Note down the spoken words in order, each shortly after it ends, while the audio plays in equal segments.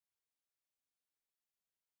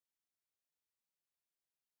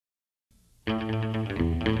All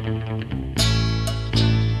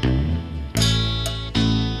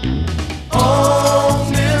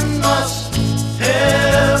men must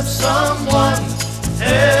have someone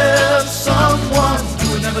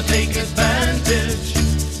who would never take advantage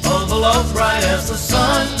of a love bright as the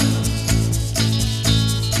sun.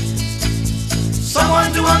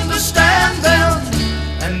 Someone to understand them,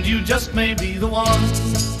 and you just may be the one.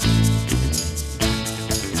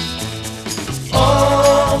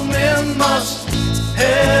 All men must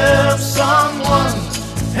have someone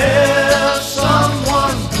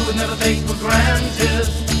who would never take for granted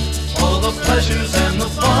all the pleasures and the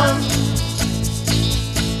fun.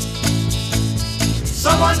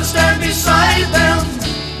 Someone to stand beside them,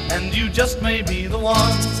 and you just may be the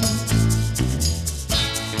one.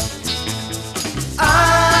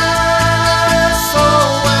 I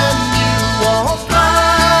saw when you walked by,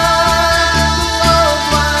 love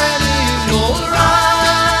right in your eyes.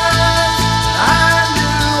 I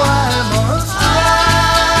knew I must try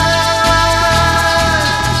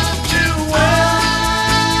to win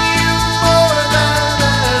you more than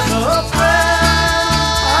as a friend.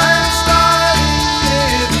 I'm starting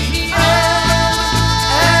near the end,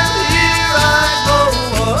 and here I go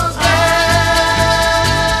again.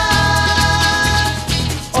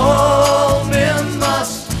 All men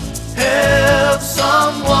must have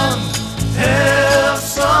someone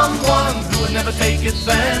who would never take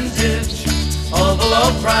advantage of a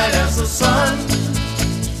love bright as the sun.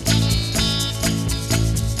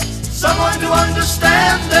 Someone to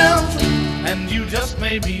understand them, and you just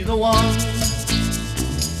may be the one.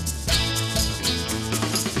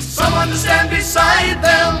 Someone to stand beside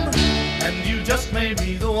them, and you just may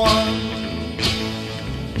be the one.